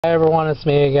Hi everyone, it's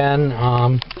me again.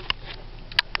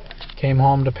 Came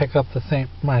home to pick up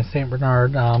my St.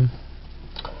 Bernard.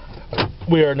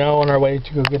 We are now on our way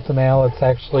to go get the mail. It's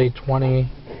actually 19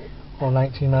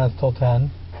 minutes till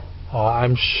 10.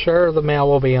 I'm sure the mail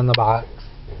will be in the box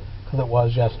because it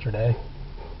was yesterday.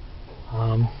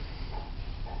 I'm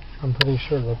pretty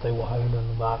sure that they will have it in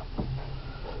the box.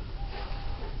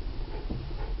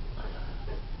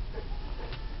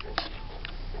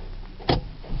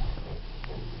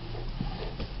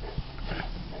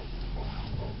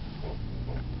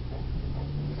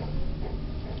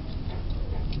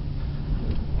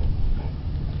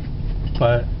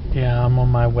 But yeah, I'm on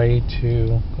my way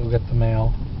to go get the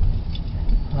mail.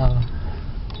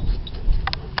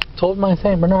 Told my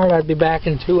St. Bernard I'd be back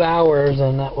in 2 hours,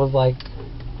 and that was like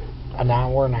an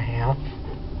hour and a half.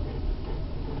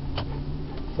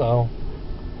 So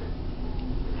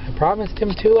I promised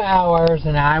him 2 hours,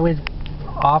 and I was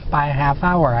off by a half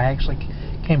hour. I actually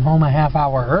came home a half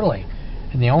hour early,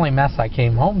 and the only mess I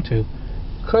came home to,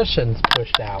 cushions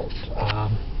pushed out.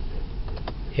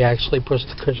 He actually pushed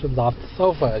the cushions off the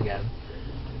sofa again.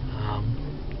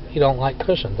 He don't like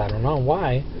cushions. I don't know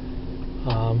why.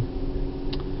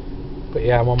 But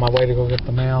yeah, I'm on my way to go get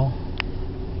the mail.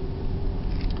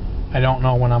 I don't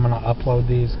know when I'm going to upload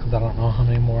these because I don't know how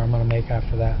many more I'm going to make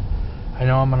after that. I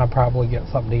know I'm going to probably get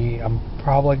something to eat. I'm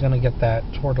probably going to get that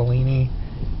tortellini.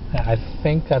 I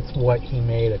think that's what he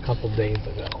made a couple days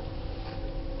ago.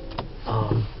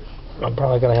 I'm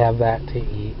probably going to have that to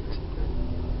eat.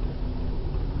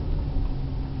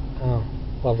 Oh,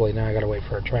 lovely. Now I gotta wait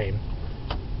for a train.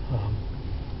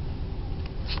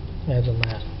 Imagine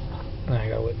that. Now I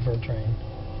gotta wait for a train.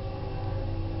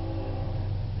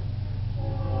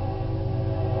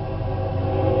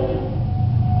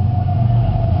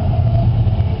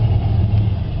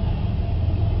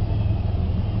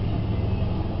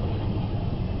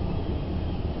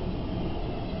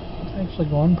 It's actually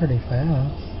going pretty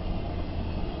fast.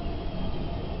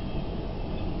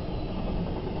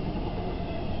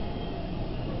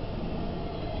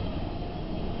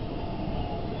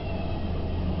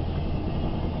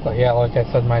 But yeah, like I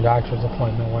said, my doctor's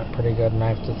appointment went pretty good, and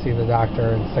I have to see the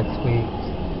doctor in 6 weeks.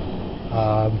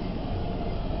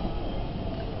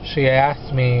 She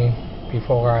asked me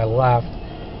before I left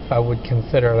if I would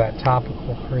consider that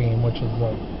topical cream, which is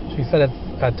she said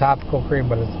it's a topical cream,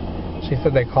 but she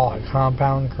said they call it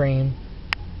compound cream,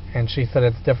 and she said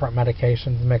it's different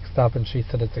medications mixed up, and she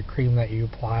said it's a cream that you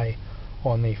apply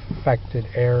on the affected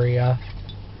area.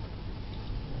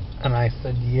 And I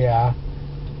said, yeah.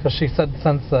 Because she said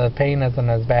since the pain isn't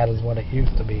as bad as what it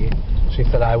used to be, she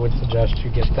said I would suggest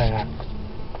you get that.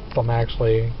 So I'm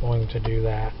actually going to do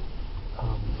that.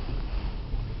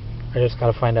 I just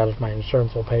got to find out if my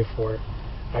insurance will pay for it.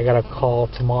 I got to call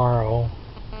tomorrow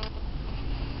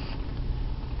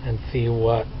and see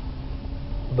what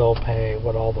they'll pay,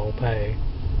 what all they'll pay.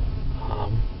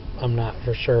 I'm not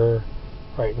for sure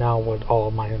right now what all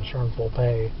of my insurance will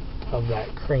pay of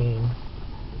that cream,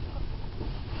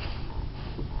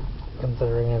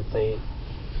 considering it's a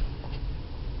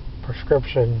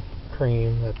prescription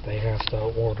cream that they have to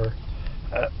order.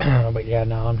 But yeah,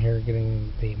 now I'm here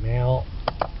getting the mail.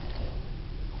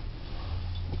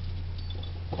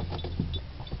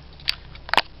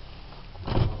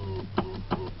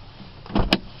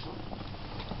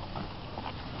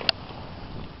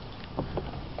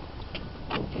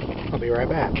 I'll be right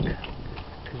back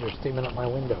because you're steaming up my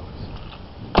windows.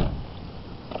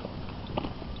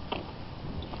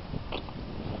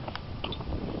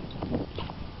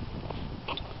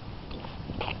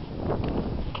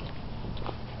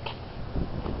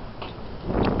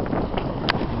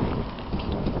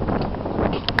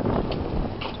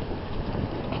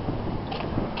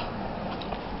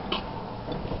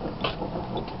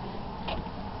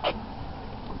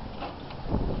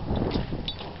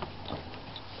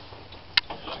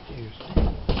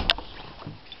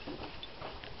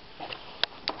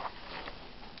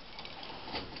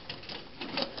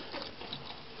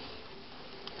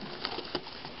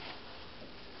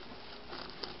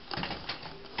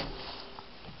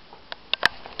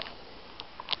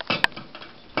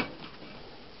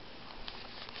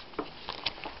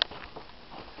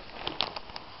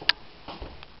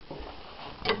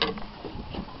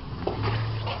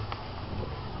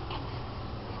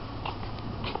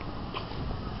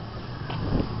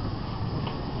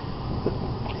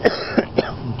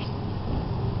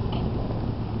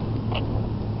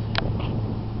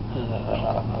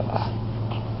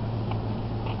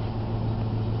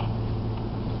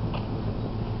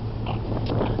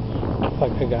 Looks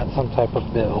like I got some type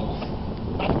of bill.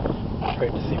 Try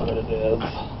to see what it is.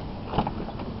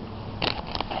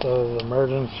 says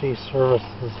emergency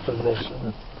services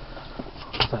physician.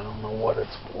 I don't know what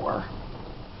it's for.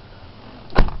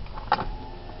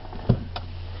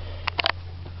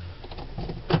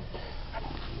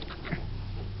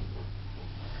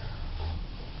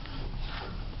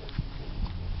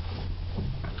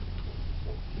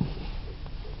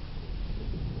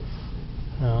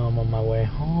 Now I'm on my way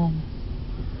home,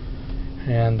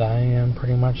 and I am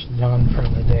pretty much done for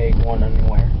the day going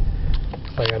anywhere.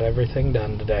 So I got everything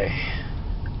done today.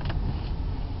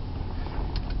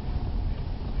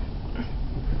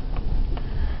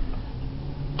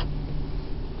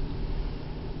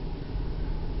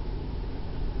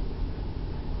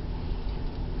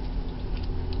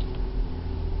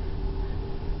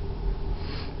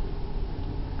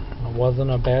 It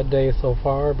wasn't a bad day so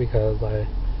far because I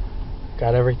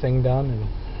got everything done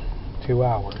in 2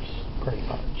 hours, pretty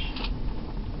much.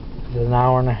 An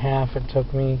hour and a half it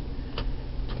took me,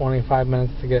 25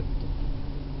 minutes to get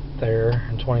there,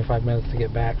 and 25 minutes to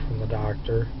get back from the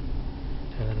doctor,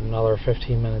 and then another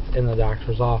 15 minutes in the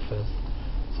doctor's office,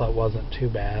 so it wasn't too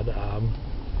bad.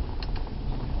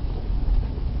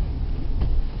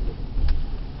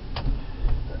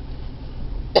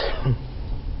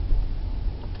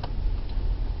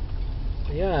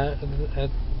 Yeah,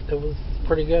 it was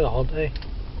pretty good all day.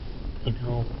 You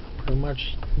know, pretty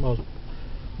much most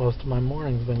of my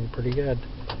morning's been pretty good.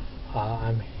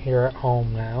 I'm here at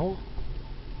home now,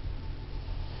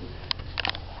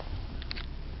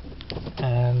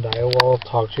 and I will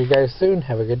talk to you guys soon.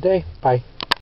 Have a good day. Bye.